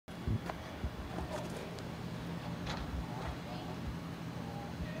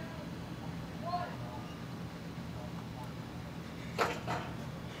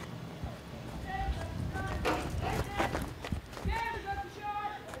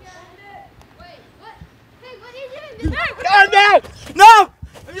God, no! No!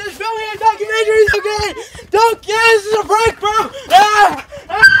 I'm just filming a documentary, okay? Don't get this is a prank, bro! Ah!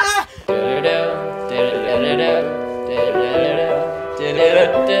 Ah!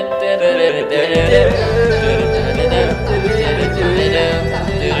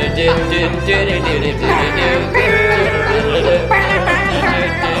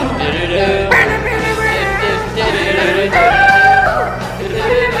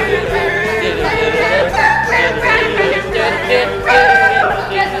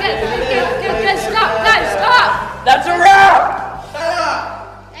 Stop! That's a wrap!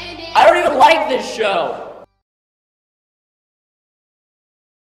 I don't even like this show.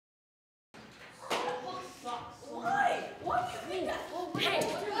 Why? Why do you think that?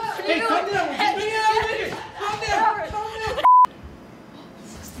 Hey, calm down! Calm down! Calm down!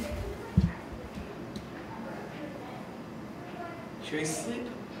 Should we sleep?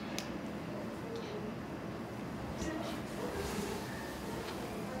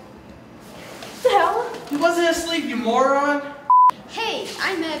 What the hell? He wasn't asleep, you moron! Hey,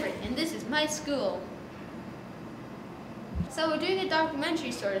 I'm Everett, and this is my school. So we're doing a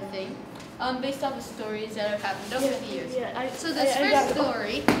documentary sort of thing, based off of stories that have happened over the years. So this first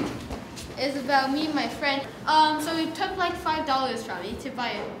story is about me and my friend. So we took like $5 from me to buy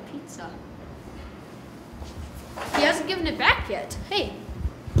a pizza. He hasn't given it back yet. Hey,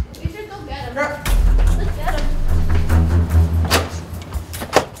 we should go get him. Let's get him.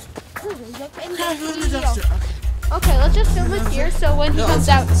 Okay, let's just film it here so when he comes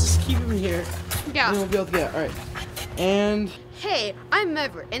out. Let's just keep him here. Yeah. And we'll be able to get it. Alright. And Hey, I'm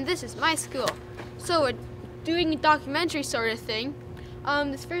Everett, and this is my school. So we're doing a documentary sort of thing.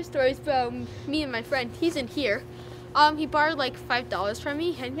 This first story is about me and my friend. He's in here. He borrowed like $5 from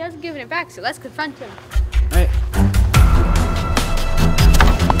me, and he hasn't given it back, so let's confront him. alright.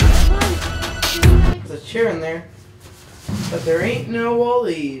 There's a chair in there. But there ain't no wall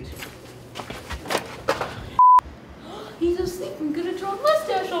lead. He's asleep. I'm gonna draw a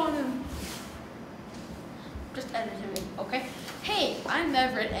mustache on him. Just edit him in, okay? Hey, I'm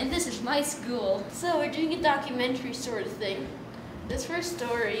Everett, and this is my school. So we're doing a documentary sort of thing. This first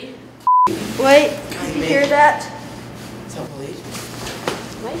story. Wait, did you hear that? Is that wall lead?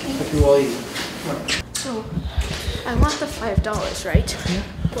 Might be. Okay, wall lead. Come on. So, I want the $5, right? Yeah.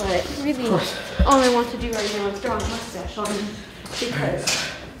 But really, all I want to do right now is draw a mustache on him because.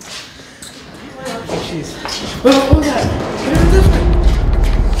 Jeez. What was that? What is this one?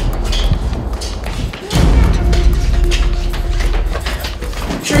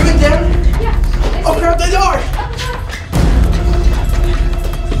 Sure you went down? Yeah. Open up the door!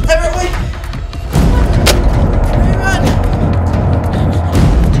 Everett, wait! Where you run?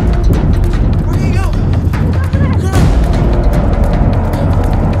 Where do you go? Come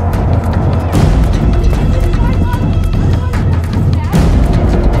on.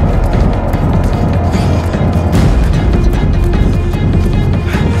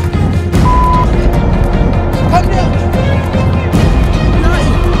 Come down!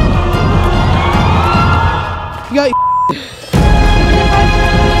 You got you.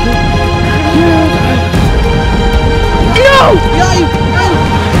 No! Got you! No!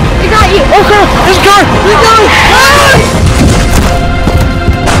 I got you! Okay! Let's go! Let's go! Ah!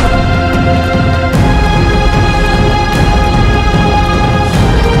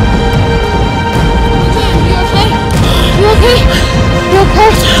 You okay?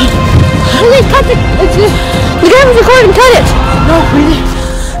 Please cut the camera's recording, cut it! No, we need.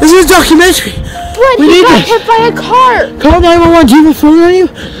 This is a documentary. What? We You need got this. hit by a car! Call 911. Do you have a phone on you?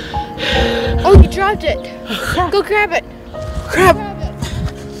 Oh, you dropped it. Go grab it. Crap.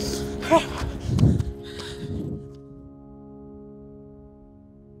 Grab it.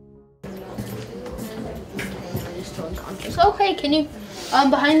 It's okay, can you,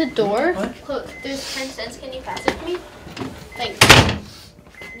 behind the door, What? there's 10 cents, can you pass it to me? Thanks.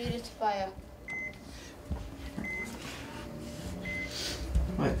 I needed to buy a...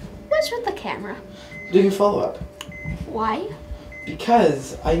 What? What's with the camera? Doing a follow-up. Why?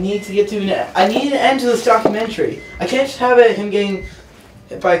 Because I need to get to I need an end to this documentary. I can't just have it him getting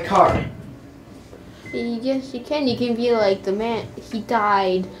hit by a car. Yes, you can. You can be like the man, he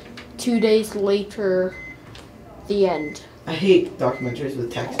died 2 days later, the end. I hate documentaries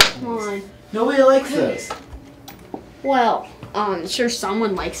with text. Come on. Nobody likes those. Well, sure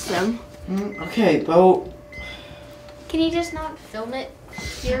someone likes them. Okay, well, Can you just not film it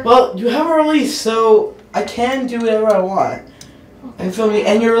here? well, you have a release, so I can do whatever I want. I can film it,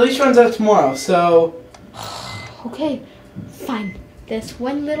 and your release runs out tomorrow, so. Okay, fine. There's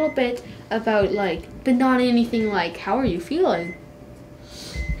one little bit about but not anything like, how are you feeling?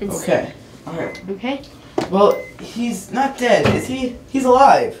 Okay. Alright. Okay? Well, he's not dead, is he? He's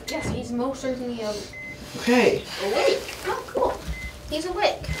alive. Yes, he's most certainly Okay. awake. Oh, cool. He's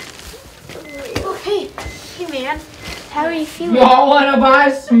awake. Okay. Hey, man. How are you feeling? Y'all wanna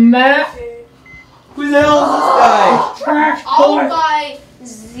buy some meth? Who the hell is this guy? Trash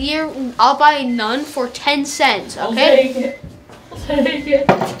I'll buy none for 10 cents, I'll okay? take it. I'll take it.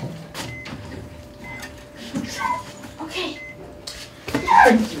 Okay.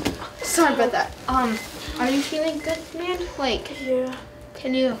 Sorry about that. Are you feeling good, man? Like, Yeah.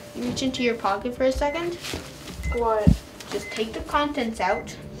 can you reach into your pocket for a second? What? Just take the contents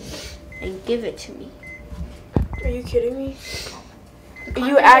out and give it to me. Are you kidding me? The Are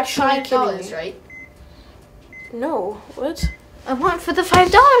you contents actually are kidding $5, me? right? No. What? I want for the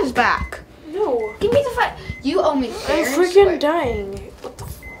 $5 back. No. Give me the $5. You owe me fair I'm and freaking square. dying. What the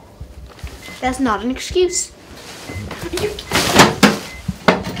That's not an excuse.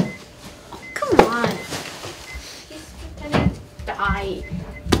 Come on. He's gonna die.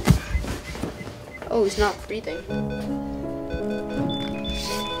 Oh, he's not breathing.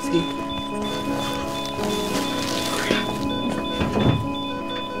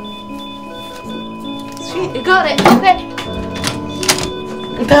 Sweet, you got it. Okay.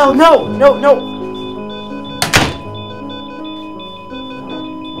 What the hell? No, no, no.